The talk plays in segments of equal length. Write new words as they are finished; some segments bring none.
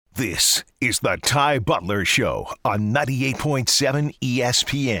This is the Ty Butler Show on 98.7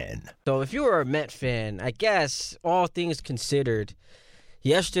 ESPN. So if you were a Met fan, I guess all things considered,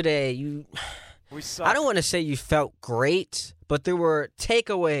 yesterday I don't want to say you felt great, but there were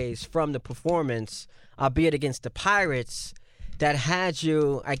takeaways from the performance, albeit against the Pirates, that had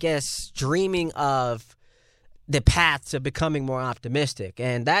you, I guess, dreaming of the path to becoming more optimistic.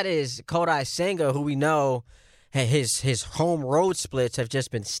 And that is Kodai Senga, who we know his home road splits have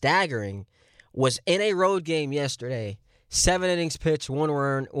just been staggering, was in a road game yesterday. 7 innings pitched, one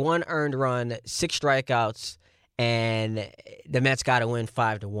earned run, 6 strikeouts, and the Mets got to win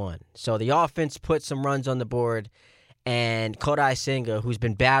 5-1. So the offense put some runs on the board, and Kodai Senga, who's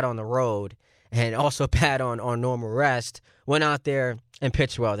been bad on the road and also bad on normal rest, went out there and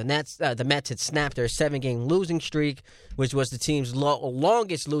pitched well. The Mets had snapped their 7-game losing streak, which was the team's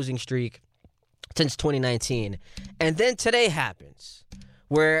longest losing streak since 2019. And then today happens,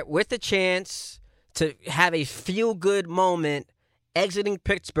 where with the chance to have a feel-good moment exiting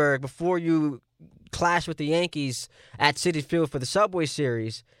Pittsburgh before you clash with the Yankees at Citi Field for the Subway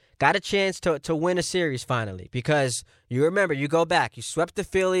Series, got a chance to win a series finally. Because you remember, you go back, you swept the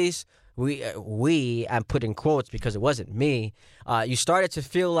Phillies. I'm putting quotes because it wasn't me. You started to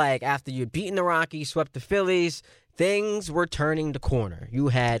feel like after you'd beaten the Rockies, swept the Phillies, things were turning the corner. You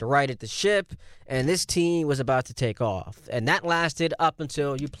had righted the ship, and this team was about to take off. And that lasted up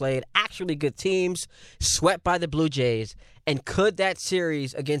until you played actually good teams, swept by the Blue Jays. And could that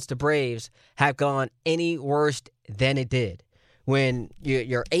series against the Braves have gone any worse than it did? When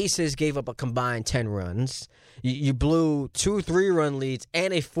your aces gave up a combined 10 runs, you blew 2 3-run leads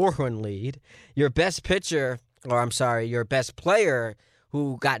and a 4-run lead. Your best player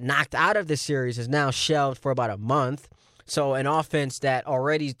who got knocked out of the series is now shelved for about a month. So an offense that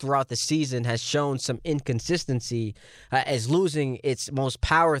already throughout the season has shown some inconsistency is losing its most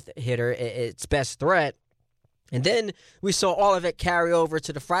power hitter, its best threat. And then we saw all of it carry over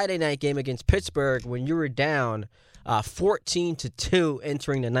to the Friday night game against Pittsburgh when you were down 14-2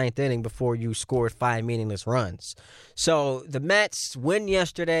 entering the 9th inning before you scored 5 meaningless runs. So the Mets win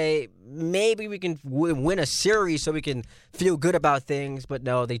yesterday. Maybe we can win a series so we can feel good about things, but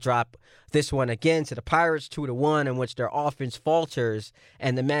no, they drop this one again to the Pirates 2-1, in which their offense falters,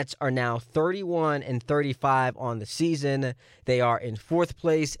 and the Mets are now 31-35 on the season. They are in 4th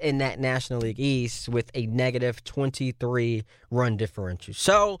place in that National League East with a negative 23 run differential.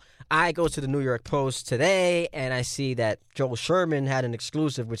 So I go to the New York Post today, and I see that Joel Sherman had an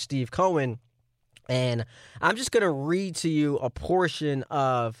exclusive with Steve Cohen, and I'm just going to read to you a portion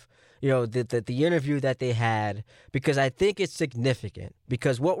of the interview that they had, because I think it's significant.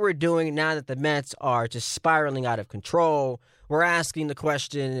 Because what we're doing now that the Mets are just spiraling out of control, we're asking the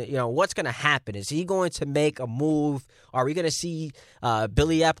question, what's going to happen? Is he going to make a move? Are we going to see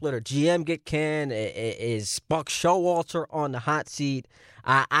Billy Epler or GM get canned? Is Buck Showalter on the hot seat?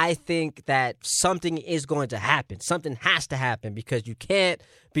 I think that something is going to happen. Something has to happen, because you can't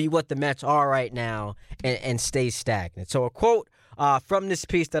be what the Mets are right now and stay stagnant. So a quote from this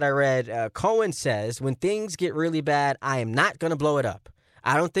piece that I read, Cohen says, "When things get really bad, I am not going to blow it up.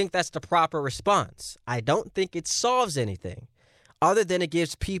 I don't think that's the proper response. I don't think it solves anything other than it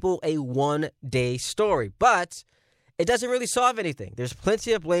gives people a one-day story. But it doesn't really solve anything. There's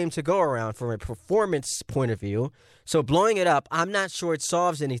plenty of blame to go around from a performance point of view. So blowing it up, I'm not sure it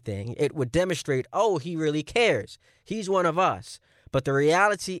solves anything. It would demonstrate, he really cares. He's one of us. But the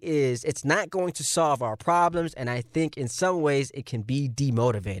reality is it's not going to solve our problems, and I think in some ways it can be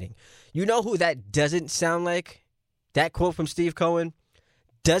demotivating." You know who that doesn't sound like? That quote from Steve Cohen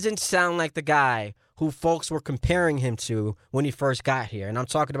doesn't sound like the guy who folks were comparing him to when he first got here. And I'm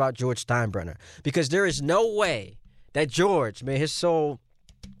talking about George Steinbrenner. Because there is no way that George, may his soul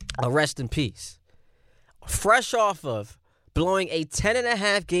rest in peace, fresh off of blowing a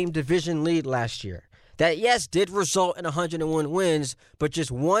 10.5 game division lead last year, that, yes, did result in 101 wins, but just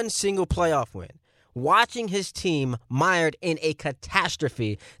one single playoff win. Watching his team mired in a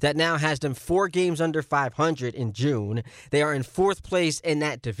catastrophe that now has them 4 games under 500 in June. They are in 4th place in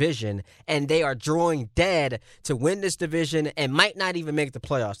that division, and they are drawing dead to win this division and might not even make the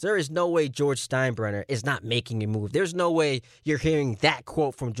playoffs. There is no way George Steinbrenner is not making a move. There's no way you're hearing that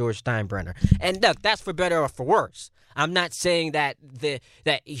quote from George Steinbrenner. And look, that's for better or for worse. I'm not saying that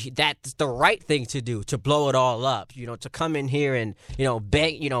that's the right thing to do, to blow it all up, to come in here and,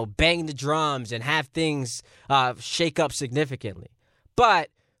 bang the drums and have things shake up significantly.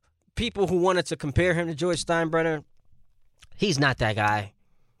 But people who wanted to compare him to George Steinbrenner, he's not that guy.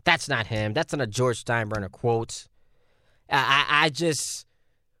 That's not him. That's not a George Steinbrenner quote. I just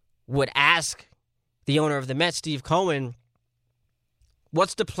would ask the owner of the Mets, Steve Cohen,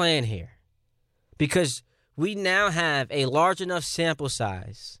 What's the plan here? Because we now have a large enough sample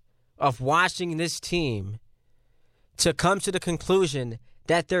size of watching this team to come to the conclusion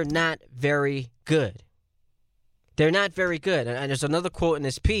that they're not very good. They're not very good. And there's another quote in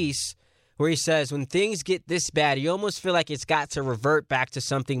this piece where he says, when things get this bad, you almost feel like it's got to revert back to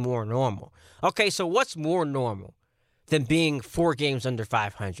something more normal. Okay, so what's more normal than being 4 games under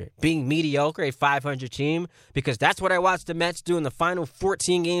 500? Being mediocre, a 500 team? Because that's what I watched the Mets do in the final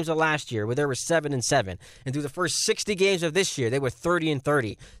 14 games of last year, where they were 7-7. And through the first 60 games of this year, they were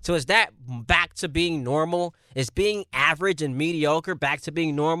 30-30. So is that back to being normal? Is being average and mediocre back to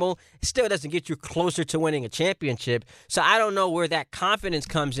being normal? It still doesn't get you closer to winning a championship. So I don't know where that confidence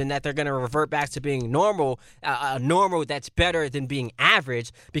comes in that they're going to revert back to being normal, normal that's better than being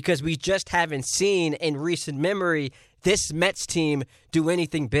average, because we just haven't seen in recent memory this Mets team do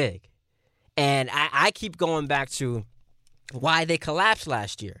anything big. And I keep going back to why they collapsed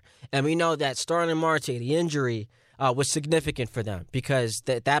last year. And we know that Starling Marte, the injury, was significant for them because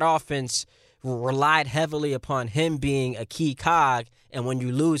that offense relied heavily upon him being a key cog. And when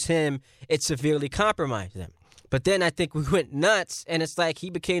you lose him, it severely compromised them. But then I think we went nuts, and it's like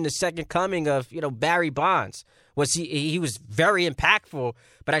he became the second coming of, Barry Bonds. He was very impactful,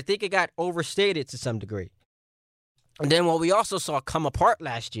 but I think it got overstated to some degree. And then what we also saw come apart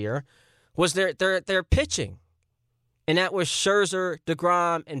last year was their pitching. And that was Scherzer,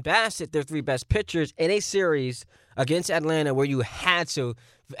 DeGrom, and Bassett, their 3 best pitchers, in a series against Atlanta where you had to,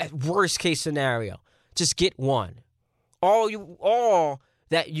 at worst case scenario, just get one. All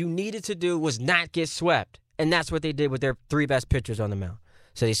that you needed to do was not get swept. And that's what they did with their 3 best pitchers on the mound.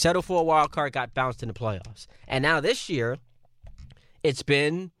 So they settled for a wild card, got bounced in the playoffs. And now this year, it's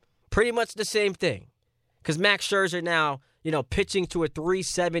been pretty much the same thing. Because Max Scherzer now, pitching to a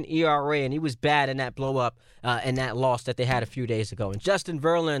 3.7 ERA, and he was bad in that blow-up and that loss that they had a few days ago. And Justin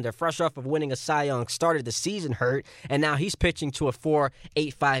Verlander, fresh off of winning a Cy Young, started the season hurt, and now he's pitching to a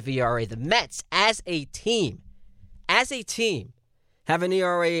 4.85 ERA. The Mets, as a team, have an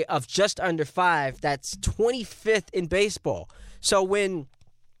ERA of just under 5. That's 25th in baseball. So when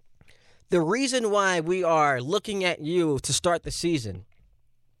the reason why we are looking at you to start the season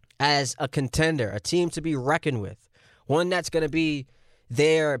as a contender, a team to be reckoned with, one that's going to be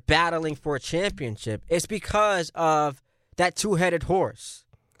there battling for a championship, it's because of that 2-headed horse,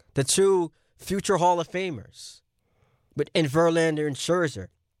 the 2 future Hall of Famers, in Verlander and Scherzer.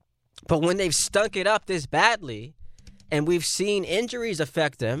 But when they've stunk it up this badly, and we've seen injuries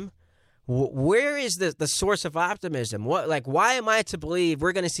affect them, where is the source of optimism? Why am I to believe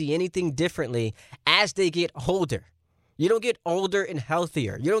we're going to see anything differently as they get older? You don't get older and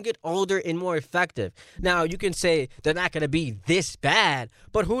healthier. You don't get older and more effective. Now, you can say they're not going to be this bad,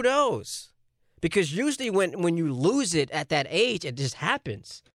 but who knows? Because usually when you lose it at that age, it just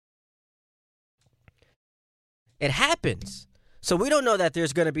happens. It happens. So we don't know that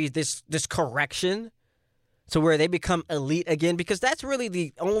there's going to be this correction to where they become elite again, because that's really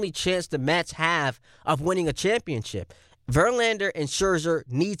the only chance the Mets have of winning a championship. Verlander and Scherzer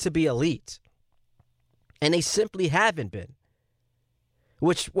need to be elite. And they simply haven't been,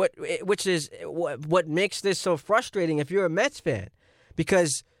 which is what makes this so frustrating if you're a Mets fan,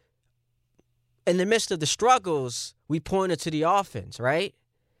 because in the midst of the struggles, we pointed to the offense, right?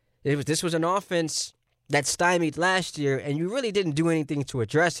 This was an offense that stymied last year, and you really didn't do anything to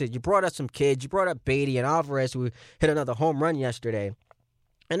address it. You brought up some kids. You brought up Beatty and Alvarez, who hit another home run yesterday,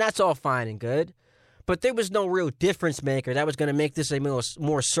 and that's all fine and good. But there was no real difference maker that was going to make this a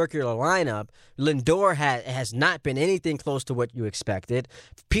more circular lineup. Lindor has not been anything close to what you expected.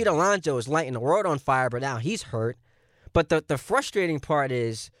 Pete Alonso is lighting the world on fire, but now he's hurt. But the frustrating part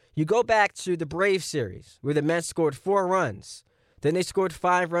is you go back to the Braves series where the Mets scored 4 runs. Then they scored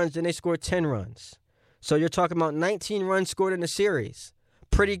 5 runs. Then they scored 10 runs. So you're talking about 19 runs scored in the series.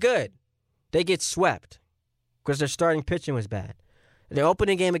 Pretty good. They get swept because their starting pitching was bad. The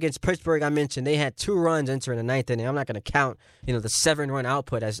opening game against Pittsburgh, I mentioned, they had 2 runs entering the 9th inning. I'm not going to count, the 7-run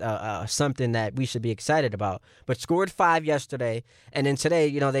output as something that we should be excited about. But scored 5 yesterday, and then today,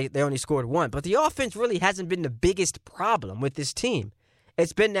 they only scored 1. But the offense really hasn't been the biggest problem with this team.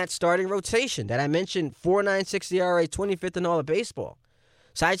 It's been that starting rotation that I mentioned, 4.96 ERA, 25th in all of baseball.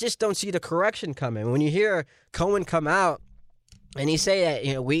 So I just don't see the correction coming. When you hear Cohen come out and he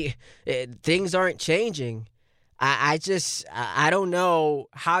say that things aren't changing, I don't know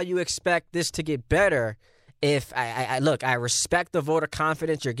how you expect this to get better. If I respect the vote of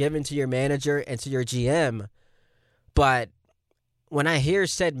confidence you're giving to your manager and to your GM, but when I hear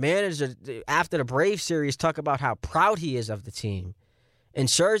said manager after the Braves series talk about how proud he is of the team And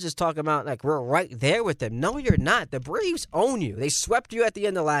Scherzer's talking about, like, we're right there with them. No, you're not. The Braves own you. They swept you at the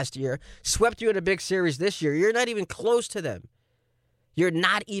end of last year, swept you in a big series this year. You're not even close to them. You're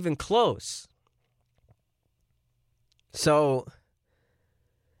not even close. So,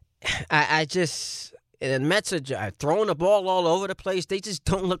 I just, the Mets are throwing the ball all over the place. They just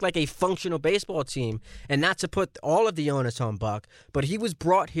don't look like a functional baseball team. And not to put all of the onus on Buck, but he was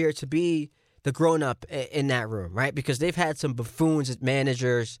brought here to be the grown-up in that room, right? Because they've had some buffoons as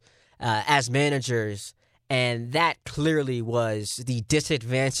managers, and that clearly was the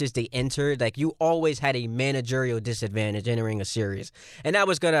disadvantages they entered. Like, you always had a managerial disadvantage entering a series. And that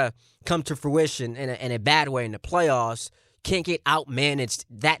was going to come to fruition in a bad way in the playoffs. Can't get outmanaged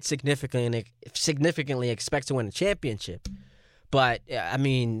that significantly expect to win a championship. But, I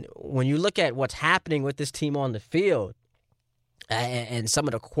mean, when you look at what's happening with this team on the field, and some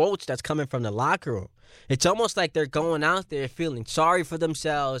of the quotes that's coming from the locker room, it's almost like they're going out there feeling sorry for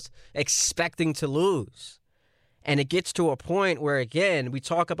themselves, expecting to lose. And it gets to a point where, again, we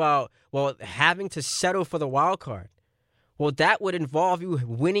talk about, well, having to settle for the wild card. Well, that would involve you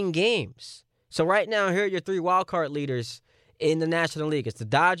winning games. So right now, here are your 3 wild card leaders in the National League. It's the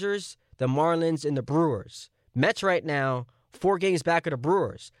Dodgers, the Marlins, and the Brewers. Mets right now, 4 games back of the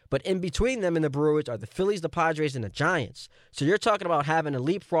Brewers. But in between them and the Brewers are the Phillies, the Padres, and the Giants. So you're talking about having to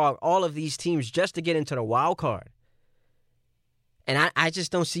leapfrog all of these teams just to get into the wild card. And I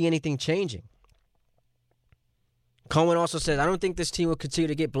just don't see anything changing. Cohen also says, I don't think this team will continue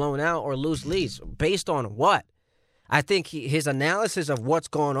to get blown out or lose leads. Based on what? I think his analysis of what's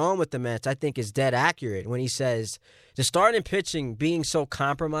going on with the Mets, I think, is dead accurate when he says the starting pitching being so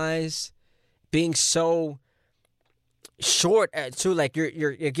compromised, being so short too, like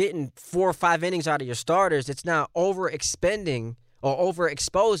you're getting 4 or 5 innings out of your starters. It's now overexpending or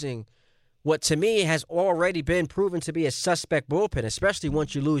overexposing what to me has already been proven to be a suspect bullpen, especially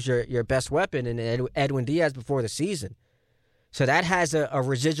once you lose your best weapon in Edwin Diaz before the season. So that has a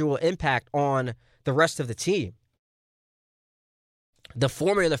residual impact on the rest of the team. The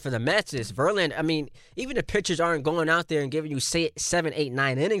formula for the Mets is Verlander. I mean, even the pitchers aren't going out there and giving you 7, 8,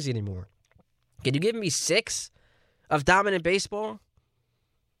 9 innings anymore. Can you give me 6 of dominant baseball?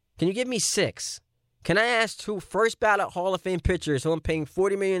 Can you give me 6? Can I ask 2 first ballot Hall of Fame pitchers who I'm paying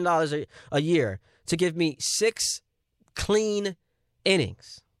 $40 million a year to give me 6 clean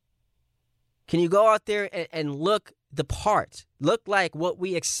innings? Can you go out there and look the part? Look like what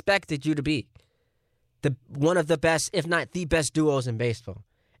we expected you to be. One of the best, if not the best duos in baseball.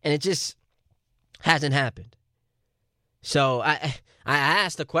 And it just hasn't happened. So I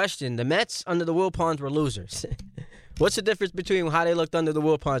asked the question, the Mets under the Wilpons were losers. What's the difference between how they looked under the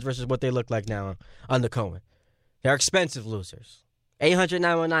Wilpons versus what they look like now under Cohen? They're expensive losers.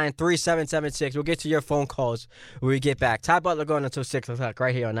 800-919-3776. We'll get to your phone calls when we get back. Ty Butler going until 6 o'clock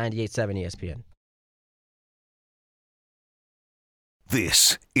right here on 98.7 ESPN.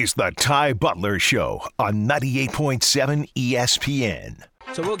 This is the Ty Butler Show on 98.7 ESPN.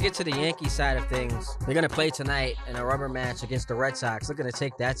 So we'll get to the Yankees side of things. They're going to play tonight in a rubber match against the Red Sox. They're going to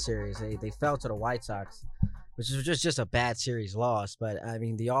take that series. They fell to the White Sox, which is just a bad series loss. But, I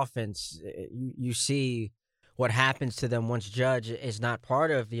mean, the offense, you see what happens to them once Judge is not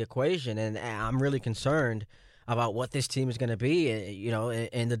part of the equation. And I'm really concerned about what this team is going to be,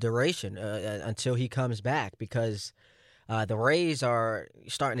 in the duration until he comes back, because the Rays are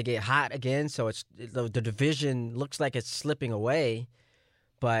starting to get hot again. So the division looks like it's slipping away.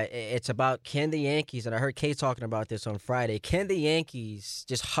 But it's about, can the Yankees, and I heard Kay talking about this on Friday, can the Yankees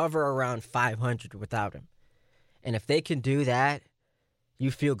just hover around 500 without him? And if they can do that,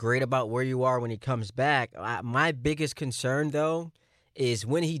 you feel great about where you are when he comes back. My biggest concern, though, is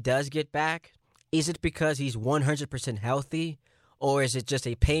when he does get back, is it because he's 100% healthy, or is it just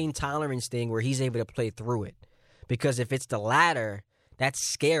a pain tolerance thing where he's able to play through it? Because if it's the latter, that's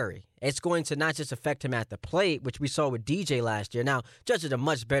scary. It's going to not just affect him at the plate, which we saw with DJ last year. Now, Judge is a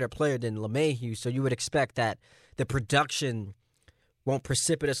much better player than LeMahieu, so you would expect that the production won't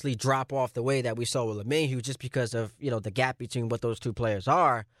precipitously drop off the way that we saw with LeMahieu just because of, the gap between what those two players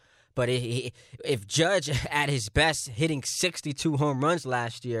are. But if Judge, at his best, hitting 62 home runs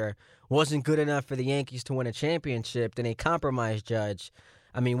last year, wasn't good enough for the Yankees to win a championship, then they compromised Judge.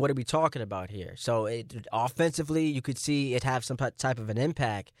 I mean, what are we talking about here? So offensively, you could see it have some type of an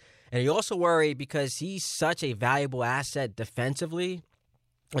impact. And you also worry because he's such a valuable asset defensively,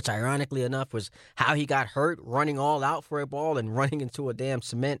 which ironically enough was how he got hurt, running all out for a ball and running into a damn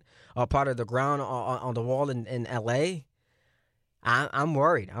cement part of the ground on the wall in L.A. I'm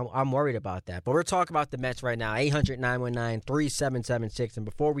worried. I'm worried about that. But we're talking about the Mets right now, 800-919-3776. And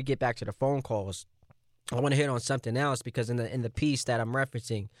before we get back to the phone calls, I want to hit on something else because in the piece that I'm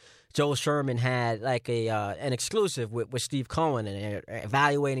referencing, Joel Sherman had like an exclusive with Steve Cohen and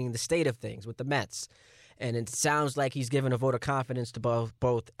evaluating the state of things with the Mets. And it sounds like he's given a vote of confidence to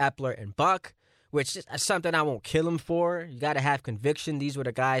both Epler and Buck, which is something I won't kill him for. You got to have conviction. These were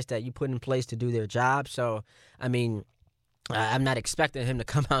the guys that you put in place to do their job. So, I mean, I'm not expecting him to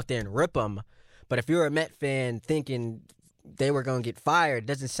come out there and rip them. But if you're a Met fan thinking they were going to get fired, it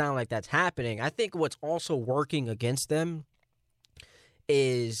doesn't sound like that's happening. I think what's also working against them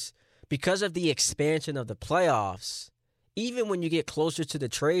is because of the expansion of the playoffs, even when you get closer to the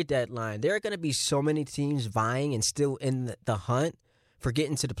trade deadline, there are going to be so many teams vying and still in the hunt for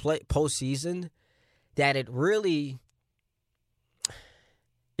getting to the postseason that it really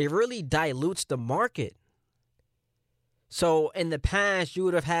dilutes the market. So in the past, you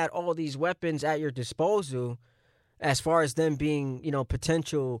would have had all these weapons at your disposal as far as them being,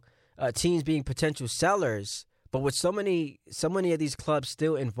 potential teams being potential sellers. But with so many of these clubs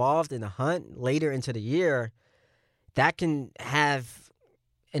still involved in the hunt later into the year, that can have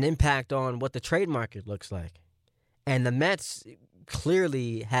an impact on what the trade market looks like. And the Mets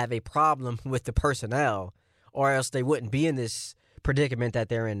clearly have a problem with the personnel, or else they wouldn't be in this predicament that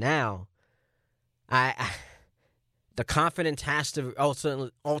they're in now. The confidence has to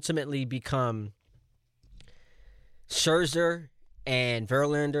ultimately become Scherzer and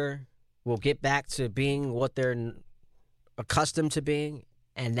Verlander will get back to being what they're accustomed to being,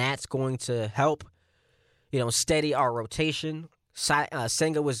 and that's going to help, steady our rotation.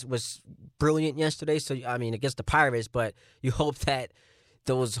 Senga was brilliant yesterday, so I mean against the Pirates, but you hope that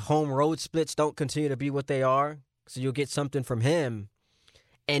those home road splits don't continue to be what they are, so you'll get something from him.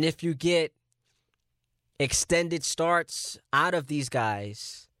 And if you get extended starts out of these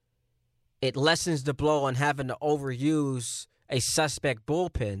guys, it lessens the blow on having to overuse a suspect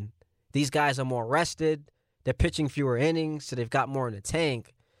bullpen. These guys are more rested. They're pitching fewer innings, so they've got more in the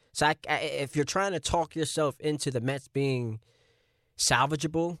tank. So if you're trying to talk yourself into the Mets being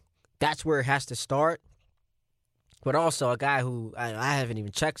salvageable, that's where it has to start. But also a guy who I haven't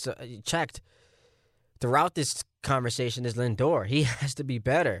even checked throughout this conversation is Lindor. He has to be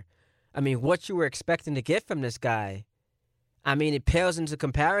better. I mean, what you were expecting to get from this guy, I mean, it pales into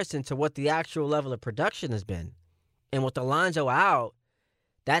comparison to what the actual level of production has been. And with Alonso out,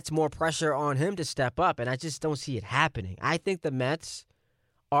 that's more pressure on him to step up, and I just don't see it happening. I think the Mets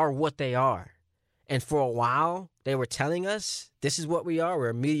are what they are. And for a while, they were telling us, this is what we are. We're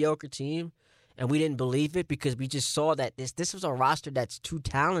a mediocre team, and we didn't believe it because we just saw that this was a roster that's too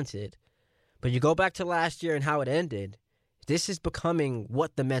talented. But you go back to last year and how it ended, this is becoming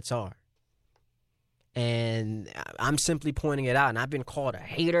what the Mets are. And I'm simply pointing it out. And I've been called a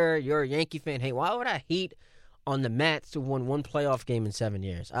hater. You're a Yankee fan. Hey, why would I hate on the Mets who won one playoff game in 7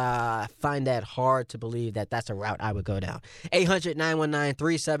 years? I find that hard to believe that that's a route I would go down.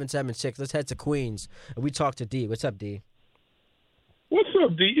 800-919-3776. Let's head to Queens. We talk to D. What's up, D? What's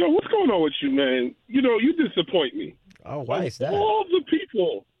up, D? Yo, what's going on with you, man? You disappoint me. Oh, why is that? All the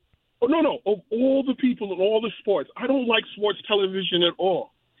people. Of all the people in all the sports, I don't like sports television at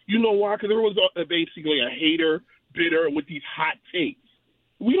all. You know why? Because there was basically a hater, bitter with these hot takes.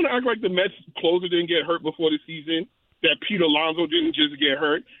 We're going to act like the Mets closer didn't get hurt before the season, that Pete Alonso didn't just get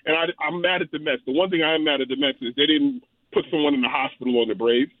hurt. And I'm mad at the Mets. The one thing I am mad at the Mets is they didn't put someone in the hospital on the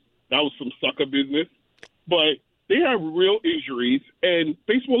Braves. That was some sucker business. But they have real injuries, and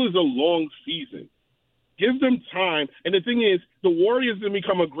baseball is a long season. Give them time. And the thing is, the Warriors didn't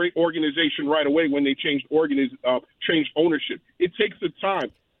become a great organization right away when they changed ownership. It takes the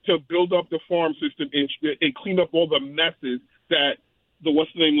time to build up the farm system and clean up all the messes that the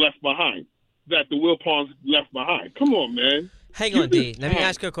left behind, that the Wilpons left behind. Come on, man. Hang on, D. Let me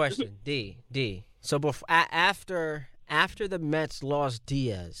ask you a question. D. So after the Mets lost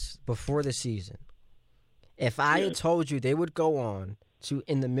Diaz before the season, if I had told you they would go on to,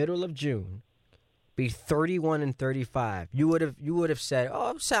 in the middle of June, be 31-35, you would have said,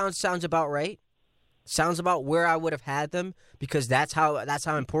 "Oh, sounds about right. Sounds about where I would have had them," because that's how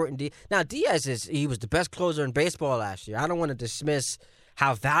important Diaz is. He was the best closer in baseball last year. I don't want to dismiss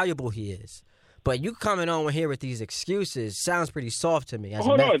how valuable he is, but you coming on here with these excuses sounds pretty soft to me as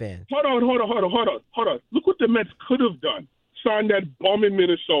a Mets fan. Hold on. Look what the Mets could have done: signed that bum in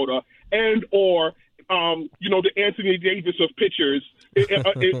Minnesota, or the Anthony Davis of pitchers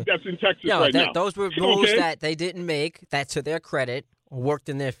that's in Texas now. Those were moves that they didn't make. That, to their credit, worked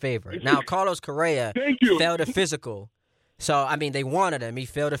in their favor. Now, Carlos Correa failed a physical. So, I mean, they wanted him. He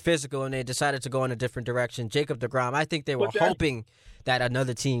failed a physical, and they decided to go in a different direction. Jacob deGrom, I think they were hoping that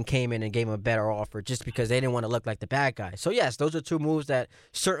another team came in and gave them a better offer just because they didn't want to look like the bad guy. So, yes, those are two moves that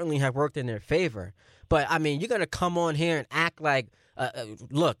certainly have worked in their favor. But, I mean, you're going to come on here and act like,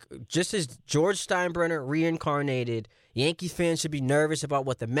 look, just as George Steinbrenner reincarnated, Yankee fans should be nervous about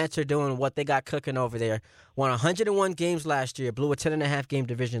what the Mets are doing, what they got cooking over there. Won 101 games last year, blew a 10.5 game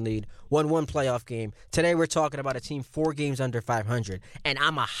division lead, won one playoff game. Today we're talking about a team 4 games under 500. And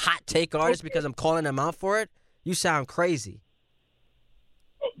I'm a hot take artist because I'm calling them out for it? You sound crazy.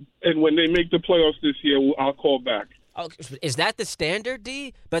 And when they make the playoffs this year, I'll call back. Oh, is that the standard,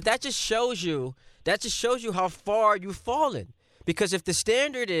 D? But that just shows you how far you've fallen. Because if the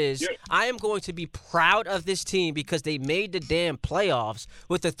standard is, I am going to be proud of this team because they made the damn playoffs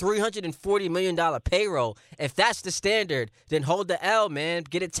with a $340 million payroll, if that's the standard, then hold the L, man.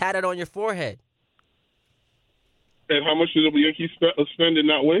 Get it tatted on your forehead. And how much did the Yankees spend and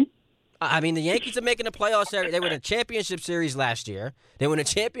not win? I mean, the Yankees are making the playoffs. They won a championship series last year. They won a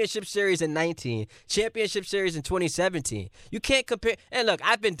championship series in 2019, championship series in 2017. You can't compare. And look,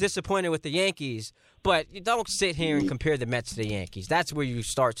 I've been disappointed with the Yankees, but you don't sit here and compare the Mets to the Yankees. That's where you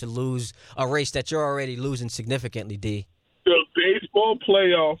start to lose a race that you're already losing significantly, D. The baseball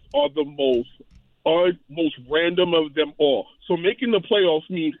playoffs are the most random of them all. So making the playoffs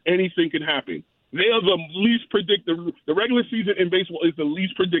means anything can happen. They are the least predictive. The regular season in baseball is the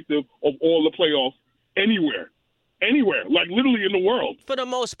least predictive of all the playoffs anywhere, like literally in the world. For the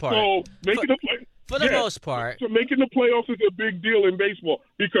most part. So making the most part. So making the playoffs is a big deal in baseball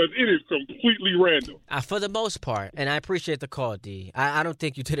because it is completely random. For the most part, and I appreciate the call, D. I don't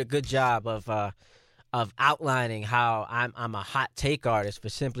think you did a good job of outlining how I'm a hot take artist for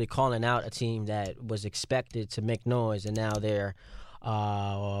simply calling out a team that was expected to make noise, and now they're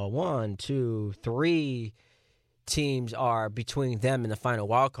 1, 2, 3 teams are between them and the final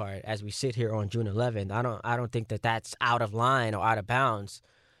wild card as we sit here on June 11th. I don't think that's out of line or out of bounds.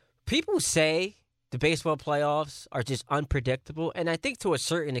 People say the baseball playoffs are just unpredictable, and I think to a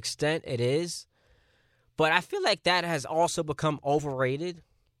certain extent it is. But I feel like that has also become overrated,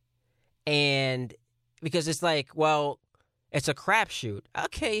 and because it's like, well, it's a crapshoot.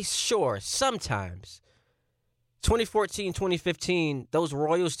 Okay, sure, sometimes. 2014, 2015, those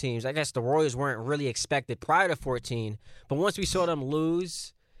Royals teams, I guess the Royals weren't really expected prior to 14, but once we saw them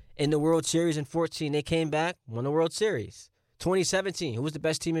lose in the World Series in 14, they came back, won the World Series. 2017, who was the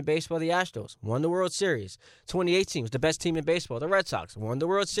best team in baseball? The Astros, won the World Series. 2018 was the best team in baseball, the Red Sox, won the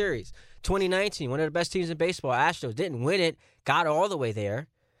World Series. 2019, one of the best teams in baseball, Astros, didn't win it, got all the way there.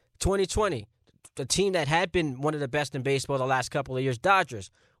 2020, the team that had been one of the best in baseball the last couple of years,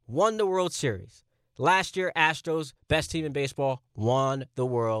 Dodgers, won the World Series. Last year, Astros, best team in baseball, won the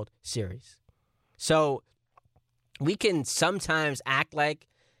World Series. So we can sometimes act like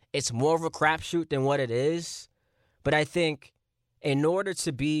it's more of a crapshoot than what it is, but I think in order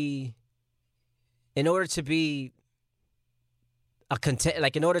to be among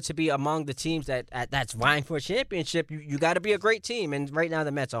the teams that's vying for a championship, you got to be a great team, and right now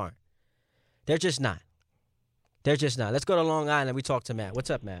the Mets aren't. They're just not. Let's go to Long Island. We talk to Matt. What's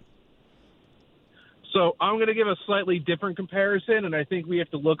up, Matt? So I'm going to give a slightly different comparison, and I think we have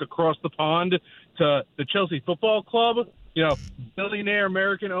to look across the pond to the Chelsea Football Club. You know, billionaire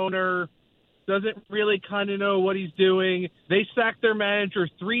American owner, doesn't really kind of know what he's doing. They sacked their manager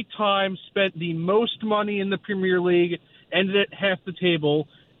 3 times, spent the most money in the Premier League, ended at half the table.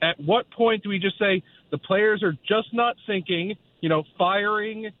 At what point do we just say the players are just not thinking,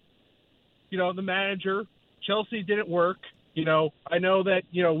 firing, the manager? Chelsea didn't work. I know that,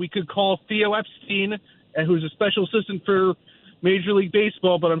 we could call Theo Epstein, who's a special assistant for Major League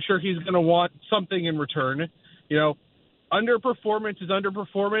Baseball, but I'm sure he's going to want something in return. Underperformance is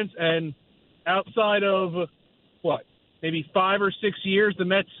underperformance, and outside of, maybe 5 or 6 years, the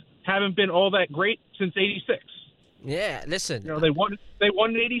Mets haven't been all that great since '86. Yeah, listen. They won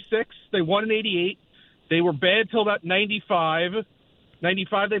in '86. They won in '88. They were bad till about '95.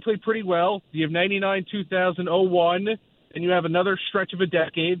 '95 they played pretty well. You have '99, 2000, 01. And you have another stretch of a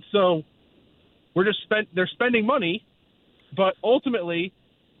decade. So they're spending money, but ultimately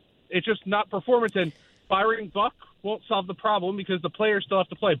it's just not performance. And firing Buck won't solve the problem because the players still have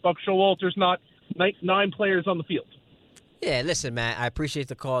to play. Buck Showalter's not 9 players on the field. Yeah, listen, Matt, I appreciate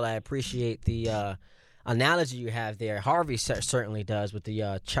the call. I appreciate the analogy you have there. Harvey certainly does with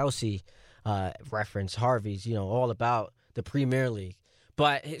the Chelsea reference. Harvey's, all about the Premier League.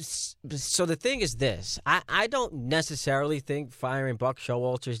 But so the thing is this. I don't necessarily think firing Buck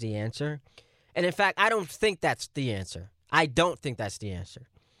Showalter is the answer. And in fact, I don't think that's the answer. The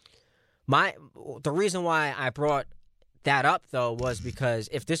reason why I brought that up, though, was because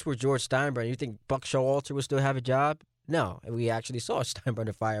if this were George Steinbrenner, you think Buck Showalter would still have a job No, we actually saw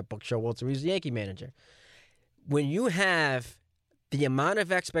Steinbrenner fire Buck Showalter, who's the Yankee manager. When you have the amount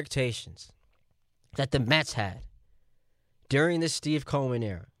of expectations that the Mets had during the Steve Cohen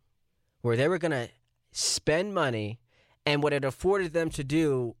era, where they were going to spend money, and what it afforded them to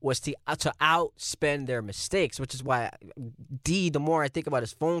do was to outspend their mistakes, which is why the more I think about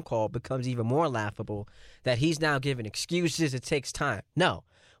his phone call, becomes even more laughable, that he's now giving excuses, it takes time. No,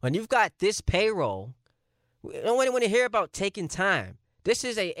 when you've got this payroll, I don't want to hear about taking time. This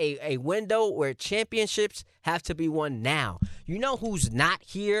is a window where championships have to be won now. You know who's not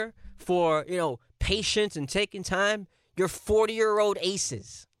here for, patience and taking time? Your 40-year-old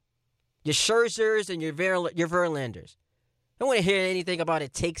aces. Your Scherzers and your Verlanders. I don't want to hear anything about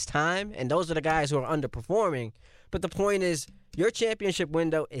it takes time, and those are the guys who are underperforming. But the point is, your championship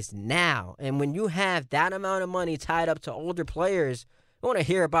window is now. And when you have that amount of money tied up to older players, I want to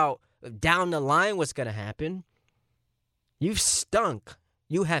hear about down the line what's going to happen. You've stunk.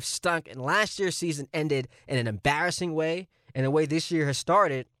 You have stunk. And last year's season ended in an embarrassing way, and the way this year has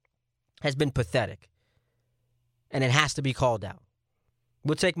started has been pathetic. And it has to be called out.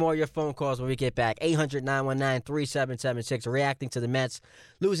 We'll take more of your phone calls when we get back. 800-919-3776, reacting to the Mets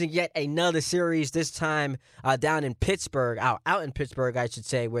losing yet another series, this time down in Pittsburgh, out in Pittsburgh, I should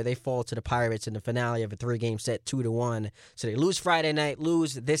say, where they fall to the Pirates in the finale of a 3-game set, 2-1. So they lose Friday night,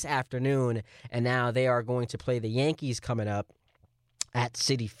 lose this afternoon, and now they are going to play the Yankees coming up at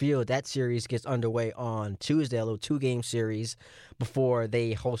Citi Field. That series gets underway on Tuesday, a little 2-game series before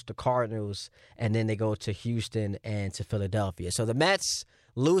they host the Cardinals, and then they go to Houston and to Philadelphia. So the Mets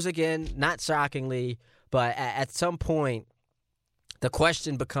lose again, not shockingly, but at some point, the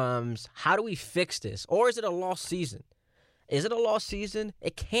question becomes, how do we fix this? Or is it a lost season? Is it a lost season?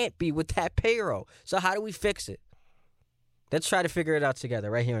 It can't be with that payroll. So how do we fix it? Let's try to figure it out together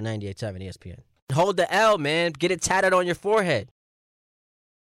right here on 98.7 ESPN. Hold the L, man. Get it tatted on your forehead.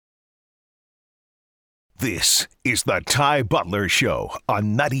 This is the Ty Butler Show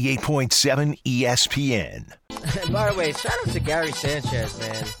on 98.7 ESPN. By the way, shout out to Gary Sanchez,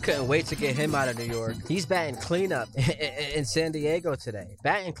 man. Couldn't wait to get him out of New York. He's batting cleanup in San Diego today.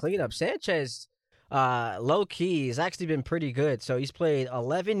 Batting cleanup. Sanchez, low-key, has actually been pretty good. So he's played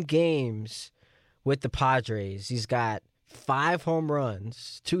 11 games with the Padres. He's got 5 home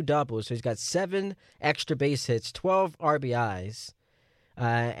runs, 2 doubles. So he's got 7 extra base hits, 12 RBIs.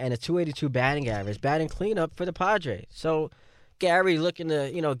 And a 282 batting average, batting cleanup for the Padres. So Gary looking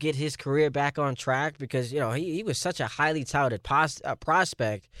to, get his career back on track because, he was such a highly touted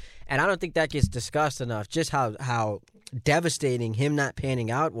prospect. And I don't think that gets discussed enough, just how devastating him not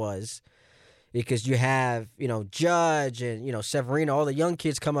panning out was. Because you have, Judge and, Severino, all the young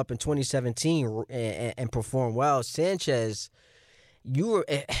kids come up in 2017 and perform well. Sanchez,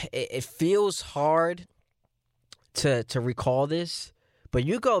 it feels hard to recall this. But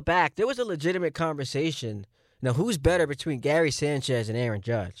you go back, there was a legitimate conversation. Now, who's better between Gary Sanchez and Aaron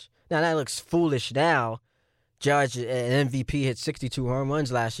Judge? Now, that looks foolish now. Judge, an MVP, hit 62 home runs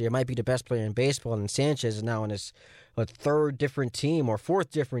last year, might be the best player in baseball, and Sanchez is now on his 4th different team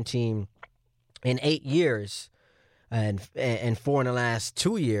in 8 years, and 4 in the last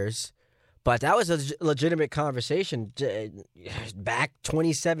 2 years. But that was a legitimate conversation back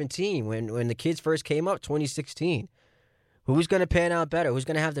 2017 when the kids first came up, 2016. Who's going to pan out better? Who's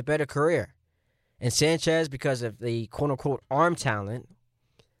going to have the better career? And Sanchez, because of the quote-unquote arm talent,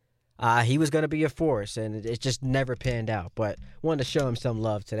 he was going to be a force, and it just never panned out. But wanted to show him some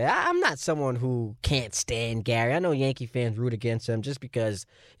love today. I'm not someone who can't stand Gary. I know Yankee fans root against him just because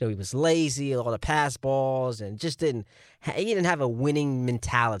he was lazy, all the pass balls, and just he didn't have a winning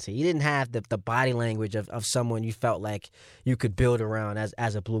mentality. He didn't have the body language of someone you felt like you could build around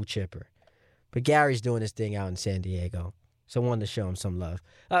as a blue chipper. But Gary's doing his thing out in San Diego. So I wanted to show him some love.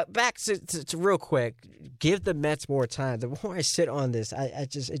 Back to real quick, give the Mets more time. The more I sit on this,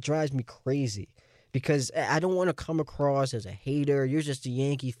 it drives me crazy because I don't want to come across as a hater. You're just a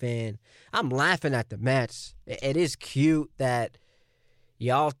Yankee fan. I'm laughing at the Mets. It is cute that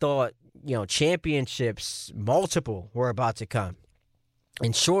y'all thought, championships, multiple, were about to come.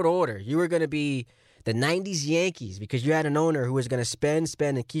 In short order, you were going to be the 90s Yankees because you had an owner who was going to spend,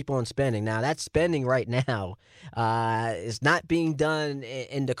 and keep on spending. Now, that spending right now is not being done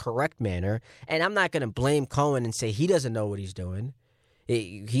in the correct manner. And I'm not going to blame Cohen and say he doesn't know what he's doing.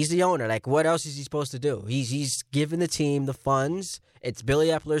 He's the owner. Like, what else is he supposed to do? He's given the team the funds. It's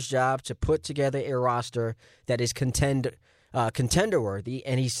Billy Epler's job to put together a roster that is contender-worthy,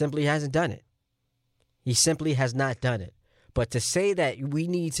 and he simply hasn't done it. He simply has not done it. But to say that we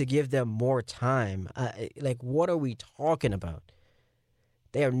need to give them more time, what are we talking about?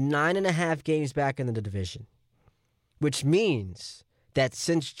 They are 9.5 games back in the division. which means that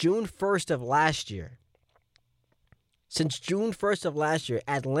since June 1st of last year,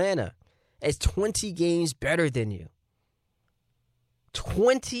 Atlanta is 20 games better than you.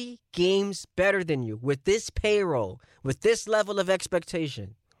 20 games better than you with this payroll, with this level of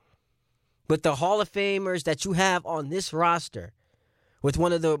expectation, with the Hall of Famers that you have on this roster, with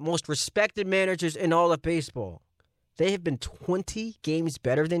one of the most respected managers in all of baseball. They have been 20 games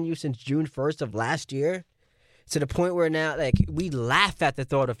better than you since June 1st of last year, to the point where now, like, we laugh at the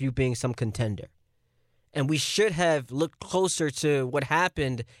thought of you being some contender. And we should have looked closer to what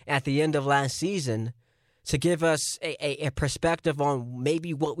happened at the end of last season to give us a perspective on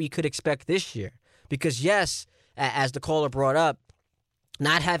maybe what we could expect this year. Because, yes, as the caller brought up,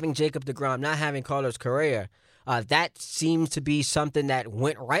 not having Jacob deGrom, not having Carlos Correa, that seemed to be something that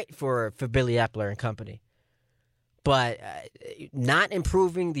went right for Billy Epler and company. But not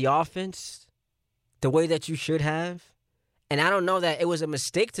improving the offense the way that you should have. And I don't know that it was a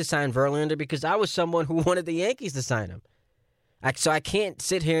mistake to sign Verlander, because I was someone who wanted the Yankees to sign him. So I can't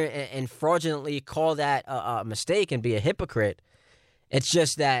sit here and fraudulently call that a mistake and be a hypocrite. It's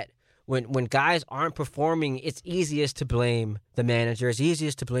just that when guys aren't performing, it's easiest to blame the manager. It's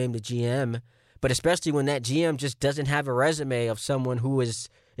easiest to blame the GM. But especially when that GM just doesn't have a resume of someone who is,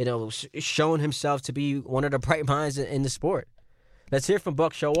 shown himself to be one of the bright minds in the sport. Let's hear from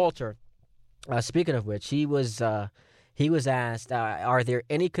Buck Showalter. Speaking of which, he was asked, are there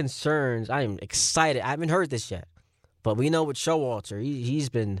any concerns? I am excited. I haven't heard this yet. But we know with Showalter, he's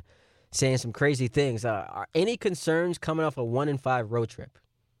been saying some crazy things. Are any concerns coming off a 1-5 road trip?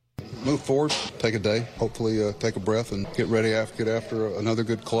 Move forward, take a day, hopefully take a breath and get after another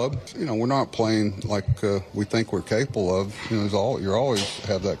good club. We're not playing like we think we're capable of. You always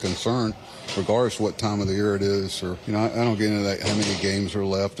have that concern, regardless of what time of the year it is. Or I don't get into that, how many games are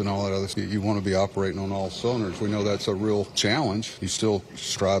left and all that other stuff. You want to be operating on all cylinders. We know that's a real challenge. You still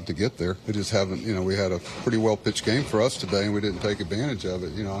strive to get there. We just haven't, we had a pretty well-pitched game for us today, and we didn't take advantage of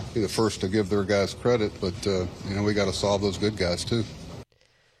it. I'll be the first to give their guys credit, but, we got to solve those good guys, too.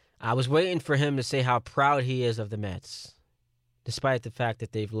 I was waiting for him to say how proud he is of the Mets, despite the fact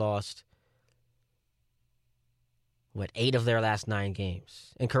that they've lost, 8 of their last 9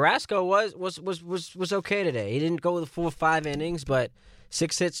 games. And Carrasco was okay today. He didn't go the full 5 innings, but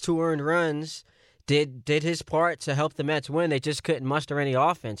 6 hits, 2 earned runs, did his part to help the Mets win. They just couldn't muster any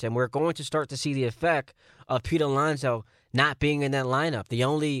offense, and we're going to start to see the effect of Pete Alonso not being in that lineup. The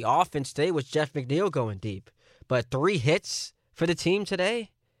only offense today was Jeff McNeil going deep, but 3 hits for the team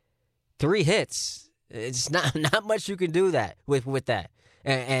today. 3 hits. It's not much you can do that with that.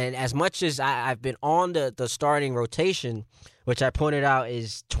 And as much as I've been on the starting rotation, which I pointed out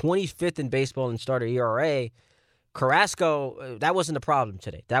is 25th in baseball in starter ERA, Carrasco, that wasn't the problem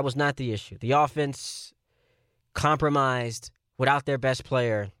today. That was not the issue. The offense compromised without their best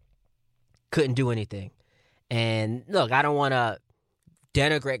player, couldn't do anything. And look, I don't want to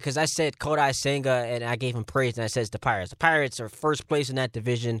denigrate, because I said Kodai Senga and I gave him praise, and I said it's the Pirates. The Pirates are first place in that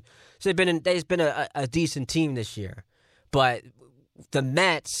division, so they've been a decent team this year. But the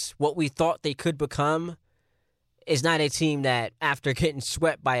Mets, what we thought they could become, is not a team that, after getting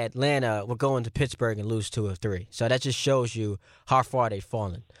swept by Atlanta, will go into Pittsburgh and lose 2 of 3. So that just shows you how far they've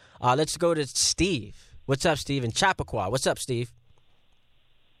fallen. Let's go to Steve. What's up, Steve? In Chappaqua. What's up, Steve?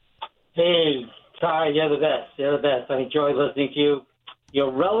 Hey, Ty, you're the best. You're the best. I enjoy listening to you. You're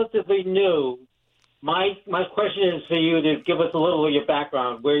relatively new. My question is for you to give us a little of your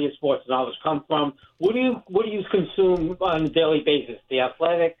background, where your sports knowledge come from. What do you consume on a daily basis? The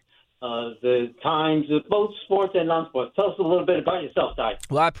Athletic, the Times, both sports and non-sports. Tell us a little bit about yourself, Ty.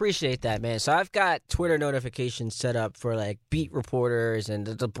 Well, I appreciate that, man. So I've got Twitter notifications set up for beat reporters and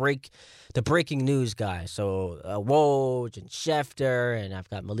the breaking news guys. So Woj and Schefter, and I've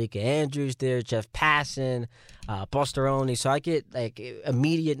got Malika Andrews there, Jeff Passan, Busteroni. So I get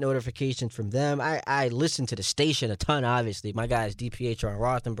immediate notifications from them. I listen to the station a ton, obviously. My guys, DPH on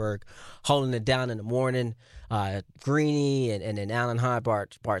Rothenberg, holding it down in the morning. Greeny and then Alan High,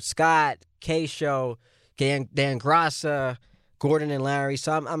 Bart Scott, K-Show, Dan Grassa, Gordon and Larry.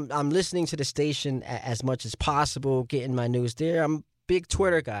 So I'm listening to the station as much as possible, getting my news there. I'm a big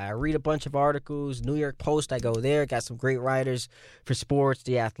Twitter guy. I read a bunch of articles. New York Post, I go there. Got some great writers for sports,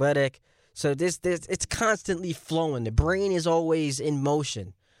 The Athletic. So this it's constantly flowing. The brain is always in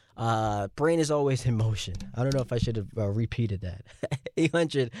motion. Brain is always in motion. I don't know if I should have repeated that.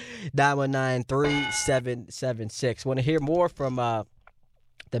 800-919-3776. Want to hear more from the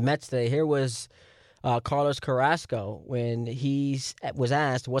Mets today? Here was Carlos Carrasco when he was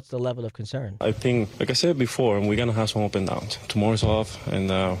asked what's the level of concern. I think, like I said before, we're going to have some up and downs. Tomorrow's off, and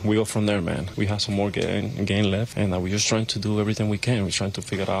we go from there, man. We have some more game left, and we're just trying to do everything we can. We're trying to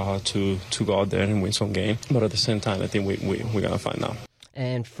figure out how to go out there and win some game. But at the same time, I think we're going to find out.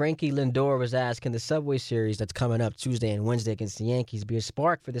 And Frankie Lindor was asked, can the Subway Series that's coming up Tuesday and Wednesday against the Yankees be a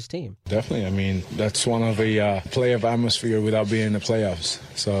spark for this team? Definitely. I mean, that's one of a playoff atmosphere without being in the playoffs.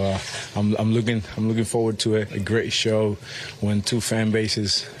 So I'm looking forward to it. A great show when two fan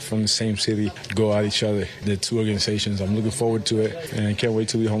bases from the same city go at each other. The two organizations. I'm looking forward to it, and I can't wait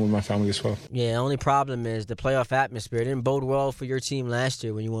to be home with my family as well. Yeah, the only problem is the playoff atmosphere didn't bode well for your team last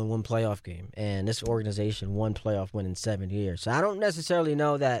year when you won one playoff game. And this organization won playoff win in 7 years. So I don't necessarily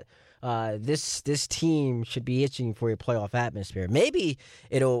know that this team should be itching for a playoff atmosphere. Maybe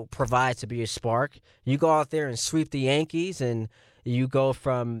it'll provide to be a spark. You go out there and sweep the Yankees, and you go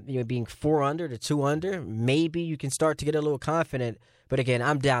from being 4 under to 2 under. Maybe you can start to get a little confident. But again,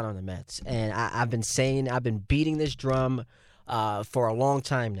 I'm down on the Mets, and I've been beating this drum for a long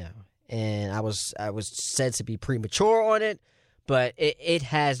time now, and I was said to be premature on it. But it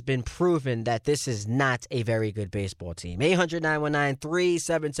has been proven that this is not a very good baseball team.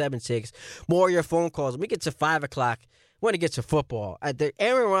 800-919-3776. More of your phone calls. When we get to 5 o'clock, we want to get to football. The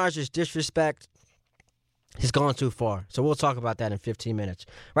Aaron Rodgers disrespect has gone too far. So we'll talk about that in 15 minutes.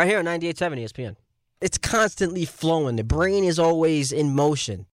 Right here on 98.7 ESPN. It's constantly flowing. The brain is always in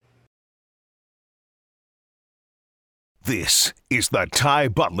motion. This is the Ty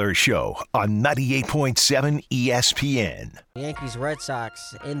Butler Show on 98.7 ESPN. Yankees-Red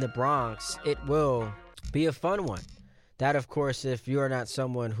Sox in the Bronx. It will be a fun one. That, of course, if you're not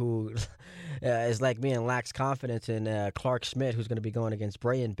someone who is like me and lacks confidence in Clark Schmidt, who's going to be going against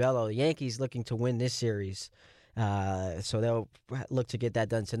Brayan Bello. The Yankees looking to win this series, so they'll look to get that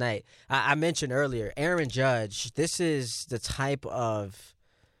done tonight. I mentioned earlier, Aaron Judge, this is the type of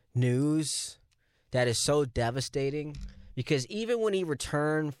news that is so devastating because even when he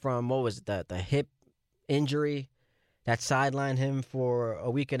returned from, the hip injury that sidelined him for a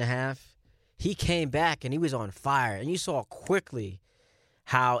week and a half, he came back and he was on fire. And you saw quickly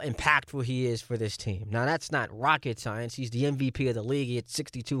how impactful he is for this team. Now, that's not rocket science. He's the MVP of the league. He had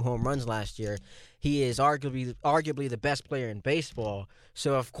 62 home runs last year. He is arguably the best player in baseball.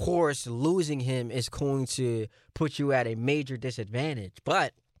 So, of course, losing him is going to put you at a major disadvantage.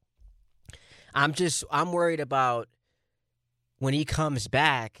 But I'm worried about when he comes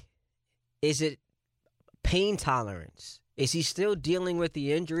back, is it pain tolerance? Is he still dealing with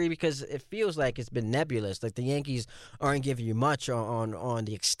the injury? Because it feels like it's been nebulous. Like the Yankees aren't giving you much on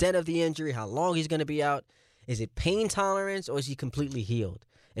the extent of the injury, how long he's going to be out. Is it pain tolerance or is he completely healed?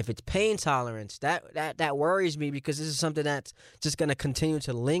 If it's pain tolerance, that worries me because this is something that's just going to continue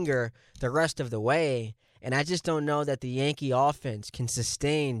to linger the rest of the way. And I just don't know that the Yankee offense can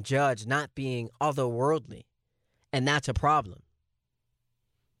sustain Judge not being otherworldly. And that's a problem.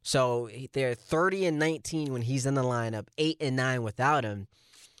 So they're 30-19 when he's in the lineup, 8-9 without him.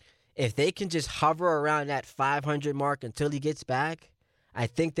 If they can just hover around that 500 mark until he gets back, I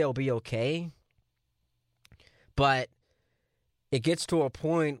think they'll be okay. But it gets to a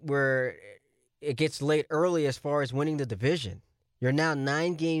point where it gets late early as far as winning the division. You're now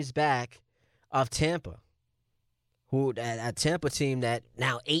 9 games back of Tampa. A Tampa team that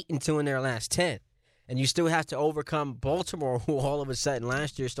now 8-2 in their last 10. And you still have to overcome Baltimore, who all of a sudden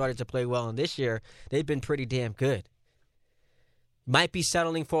last year started to play well, and this year they've been pretty damn good. Might be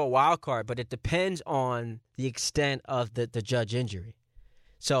settling for a wild card, but it depends on the extent of the Judge injury.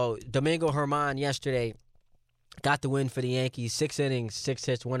 So Domingo Germán yesterday got the win for the Yankees, 6 innings, 6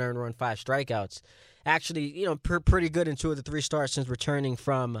 hits, 1 earned run, 5 strikeouts. Actually, pretty good in 2 of the 3 starts since returning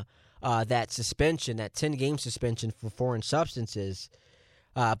from that suspension, that 10-game suspension for foreign substances.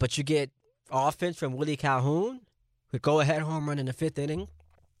 But you get offense from Willie Calhoun, who go-ahead home run in the 5th inning,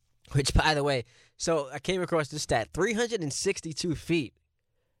 which, by the way, so I came across this stat, 362 feet.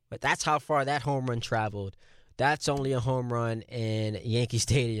 But that's how far that home run traveled. That's only a home run in Yankee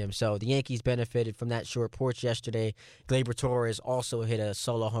Stadium. So the Yankees benefited from that short porch yesterday. Gleyber Torres also hit a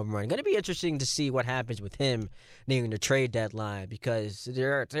solo home run. Going to be interesting to see what happens with him nearing the trade deadline because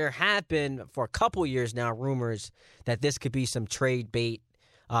there have been, for a couple years now, rumors that this could be some trade bait,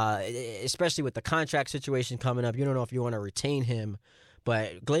 especially with the contract situation coming up. You don't know if you want to retain him.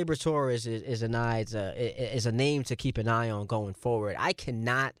 But Gleyber Torres is a name to keep an eye on going forward. I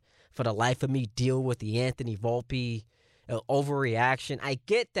cannot, for the life of me, deal with the Anthony Volpe overreaction. I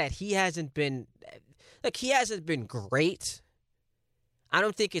get that he hasn't been great. I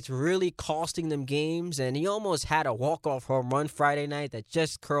don't think it's really costing them games, and he almost had a walk-off home run Friday night that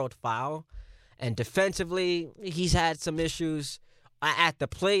just curled foul. And defensively, he's had some issues at the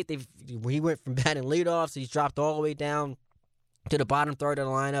plate. He went from batting leadoff, so he's dropped all the way down to the bottom third of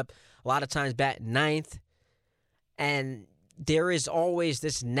the lineup. A lot of times batting ninth. And there is always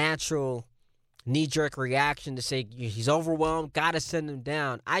this natural knee-jerk reaction to say he's overwhelmed, got to send him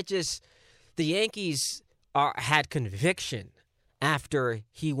down. The Yankees had conviction after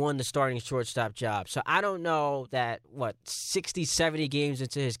he won the starting shortstop job. So I don't know that, 60, 70 games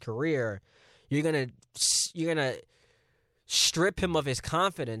into his career, you're gonna strip him of his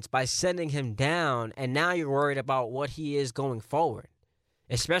confidence by sending him down, and now you're worried about what he is going forward,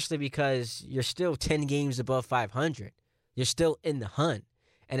 especially because you're still 10 games above 500. You're still in the hunt,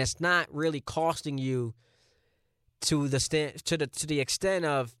 and it's not really costing you to the extent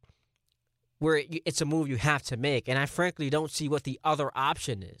of where it's a move you have to make. And I frankly don't see what the other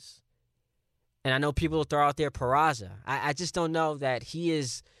option is. And I know people will throw out there Peraza. I just don't know that he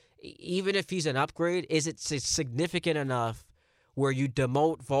is. Even if he's an upgrade, is it significant enough where you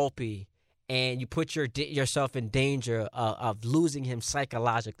demote Volpe and you put yourself in danger of losing him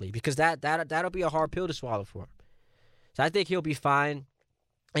psychologically? Because that'll be a hard pill to swallow for him. So I think he'll be fine,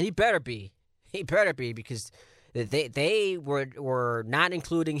 and he better be. He better be, because they were not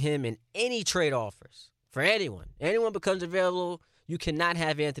including him in any trade offers for anyone. Anyone becomes available, you cannot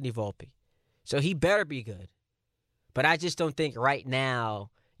have Anthony Volpe. So he better be good. But I just don't think right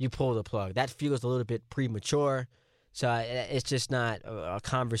now you pull the plug. That feels a little bit premature. So it's just not a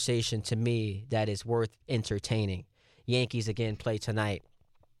conversation to me that is worth entertaining. Yankees again play tonight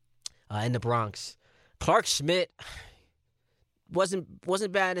in the Bronx. Clark Schmidt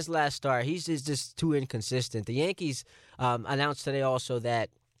wasn't bad in his last start. He's just too inconsistent. The Yankees announced today also that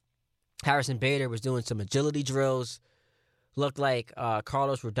Harrison Bader was doing some agility drills. Looked like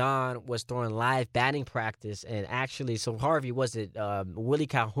Carlos Rodon was throwing live batting practice, and actually, so Harvey, was it Willie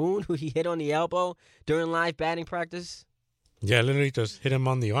Calhoun who he hit on the elbow during live batting practice? Yeah, literally just hit him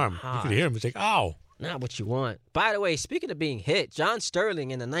on the arm. You could hear him. He's like, ow. Not what you want. By the way, speaking of being hit, John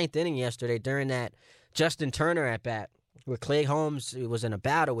Sterling in the ninth inning yesterday during that Justin Turner at-bat, where Clay Holmes was in a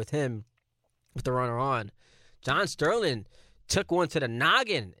battle with him with the runner on. John Sterling took one to the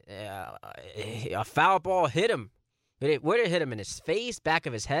noggin. A foul ball hit him. Where did it hit him? In his face? Back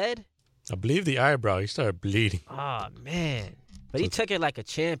of his head? I believe the eyebrow. He started bleeding. Oh, man. But he took it like a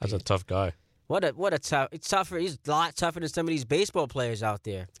champion. That's a tough guy. What a tougher. He's a lot tougher than some of these baseball players out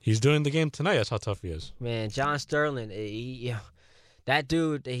there. He's doing the game tonight. That's how tough he is. Man, John Sterling, that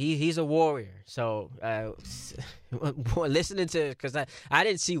dude, he's a warrior. So listening to, because I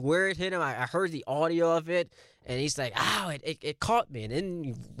didn't see where it hit him. I heard the audio of it, and he's like, ow, it caught me. And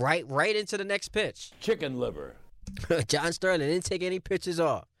then right into the next pitch. Chicken liver. John Sterling didn't take any pitches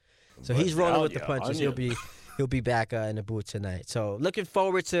off. So he's rolling with the punches. He'll be back in the booth tonight. So looking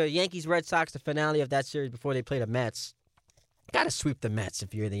forward to Yankees-Red Sox, the finale of that series before they play the Mets. Got to sweep the Mets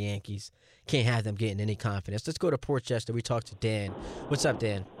if you're the Yankees. Can't have them getting any confidence. Let's go to Portchester. We talk to Dan. What's up,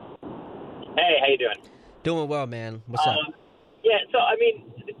 Dan? Hey, how you doing? Doing well, man. What's up? Yeah, so,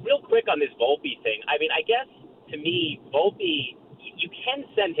 real quick on this Volpe thing. I guess, to me, Volpe, you can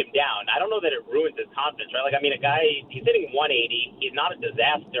send him down. I don't know that it ruins his confidence, right? A guy, he's hitting 180. He's not a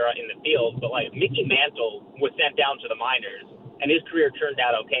disaster in the field, but, Mickey Mantle was sent down to the minors, and his career turned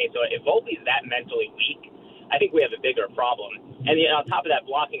out okay. So if Volpe's that mentally weak, I think we have a bigger problem. And on top of that,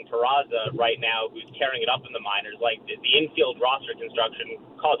 blocking Peraza right now, who's tearing it up in the minors, the infield roster construction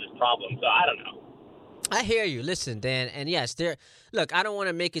causes problems. So I don't know. I hear you. Listen, Dan, and yes, look, I don't want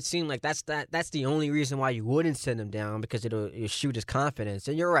to make it seem like that's the only reason why you wouldn't send him down, because it'll shoot his confidence.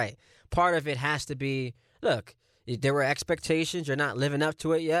 And you're right. Part of it has to be, look, there were expectations. You're not living up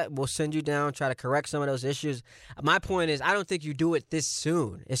to it yet. We'll send you down, try to correct some of those issues. My point is, I don't think you do it this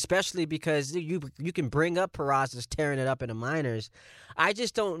soon, especially because you can bring up Peraza's tearing it up in the minors. I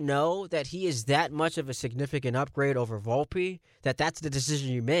just don't know that he is that much of a significant upgrade over Volpe, that's the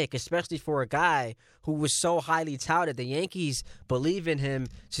decision you make, especially for a guy who was so highly touted. The Yankees believe in him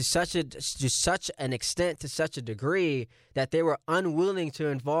to such an extent, to such a degree, that they were unwilling to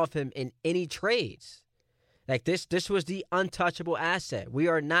involve him in any trades. This was the untouchable asset. We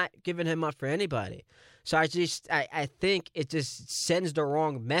are not giving him up for anybody. So I think it just sends the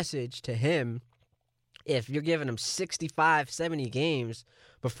wrong message to him if you're giving him 65, 70 games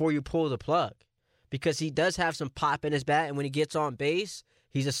before you pull the plug. Because he does have some pop in his bat, and when he gets on base,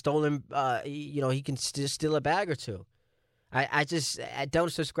 he's a stolen, he can steal a bag or two. I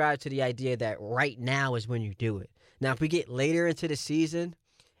don't subscribe to the idea that right now is when you do it. Now, if we get later into the season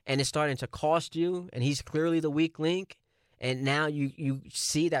and it's starting to cost you, and he's clearly the weak link, and now you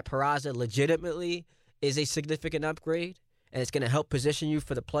see that Peraza legitimately is a significant upgrade, and it's going to help position you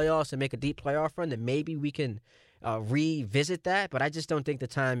for the playoffs and make a deep playoff run, then maybe we can revisit that. But I just don't think the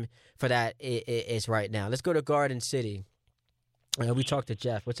time for that is right now. Let's go to Garden City. We talked to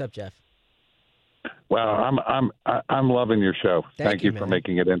Jeff. What's up, Jeff? Well, I'm loving your show. Thank you for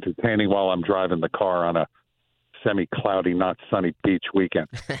making it entertaining while I'm driving the car on a semi-cloudy, not sunny beach weekend.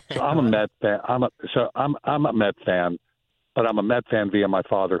 So I'm a Met fan. I'm a Met fan, but I'm a Met fan via my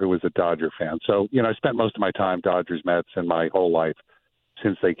father, who was a Dodger fan. So I spent most of my time Dodgers, Mets, in my whole life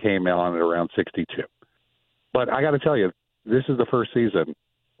since they came on at around '62. But I got to tell you, this is the first season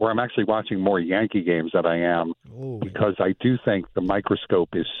where I'm actually watching more Yankee games than I am, because I do think the microscope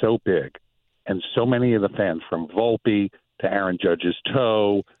is so big, and so many of the fans, from Volpe to Aaron Judge's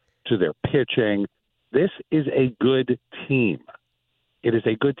toe to their pitching, this is a good team. It is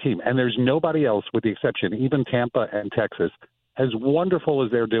a good team, and there's nobody else, with the exception, even Tampa and Texas, as wonderful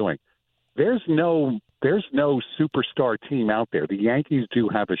as they're doing. There's no superstar team out there. The Yankees do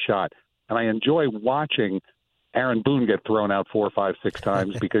have a shot, and I enjoy watching Aaron Boone get thrown out 4, 5, 6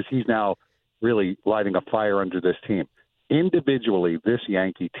 times because he's now really lighting a fire under this team. Individually, this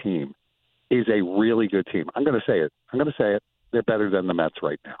Yankee team is a really good team. I'm going to say it. They're better than the Mets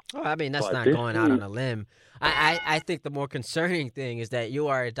right now. Well, I mean, that's not going out on a limb. I think the more concerning thing is that you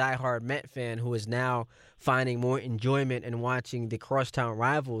are a diehard Met fan who is now finding more enjoyment in watching the crosstown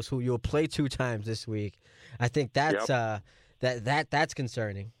rivals, who you'll play 2 times this week. I think that's that's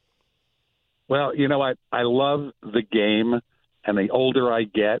concerning. Well, you know what? I love the game, and the older I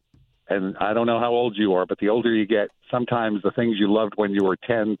get, and I don't know how old you are, but the older you get, sometimes the things you loved when you were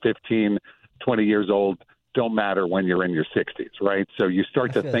 10, 15, 20 years old don't matter when you're in your 60s, right? So you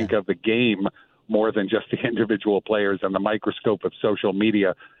start to think of the game more than just the individual players and the microscope of social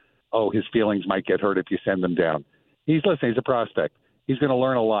media. Oh, his feelings might get hurt if you send him down. He's a prospect. He's going to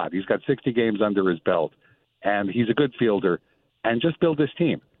learn a lot. He's got 60 games under his belt, and he's a good fielder. And just build this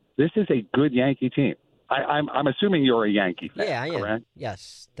team. This is a good Yankee team. I'm assuming you're a Yankee fan, yeah, I am. Correct?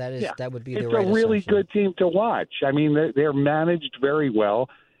 Yes, that would be the right. It's a really assumption. Good team to watch. I mean, they're managed very well,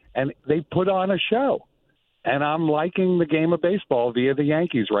 and they put on a show. And I'm liking the game of baseball via the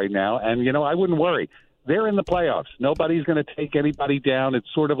Yankees right now. And, I wouldn't worry. They're in the playoffs. Nobody's going to take anybody down. It's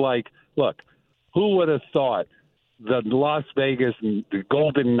sort of like, look, who would have thought the Las Vegas and the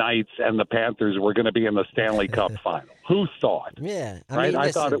Golden Knights and the Panthers were going to be in the Stanley Cup final? Who thought? Yeah.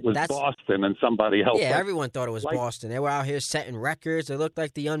 I thought it was Boston and somebody else. Yeah, everyone thought it was Boston. They were out here setting records. They looked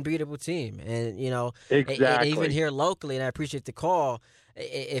like the unbeatable team. And, exactly. And even here locally, and I appreciate the call,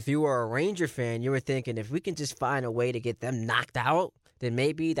 if you were a Ranger fan, you were thinking if we can just find a way to get them knocked out, then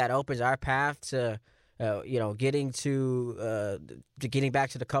maybe that opens our path to, getting back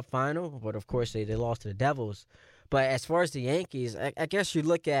to the Cup final. But, of course, they lost to the Devils. But as far as the Yankees, I guess you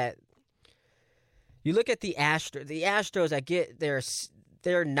look at the Astros. The Astros, I get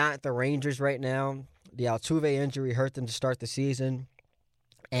they're not the Rangers right now. The Altuve injury hurt them to start the season,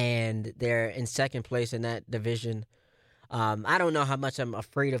 and they're in second place in that division. I don't know how much I'm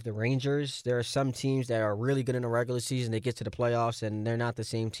afraid of the Rangers. There are some teams that are really good in the regular season. They get to the playoffs, and they're not the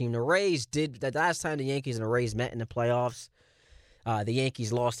same team. The Rays did. The last time the Yankees and the Rays met in the playoffs, the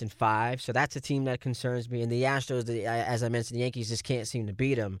Yankees lost in 5. So that's a team that concerns me. And the Astros, as I mentioned, the Yankees just can't seem to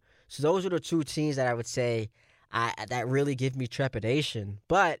beat them. So those are the 2 teams that I would say that really give me trepidation.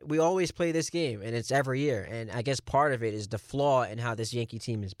 But we always play this game, and it's every year. And I guess part of it is the flaw in how this Yankee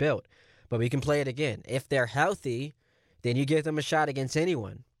team is built. But we can play it again. If they're healthy, then you give them a shot against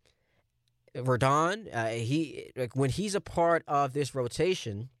anyone. Rodon, when he's a part of this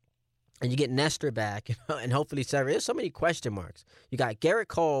rotation, and you get Nestor back, and hopefully Severino, there's so many question marks. You got Garrett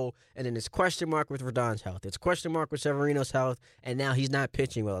Cole, and then there's question mark with Rodon's health. It's question mark with Severino's health, and now he's not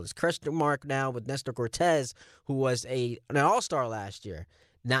pitching well. There's question mark now with Nestor Cortez, who was an all-star last year,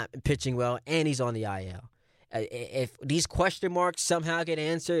 not pitching well, and he's on the IL. If these question marks somehow get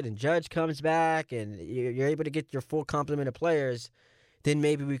answered and Judge comes back and you're able to get your full complement of players, then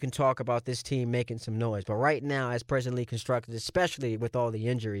maybe we can talk about this team making some noise. But right now, as presently constructed, especially with all the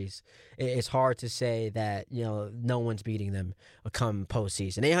injuries, it's hard to say that no one's beating them come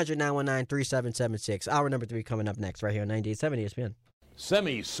postseason. 800-919-3776. Hour number 3 coming up next right here on 98.7 ESPN.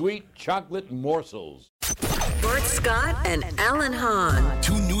 Semi-sweet chocolate morsels. Bart Scott and Alan Hahn.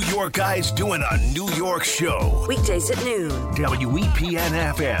 2 New York guys doing a New York show. Weekdays at noon.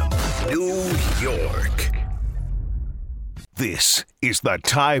 WEPN FM, New York. This is the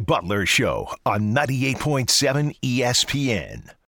Ty Butler Show on 98.7 ESPN.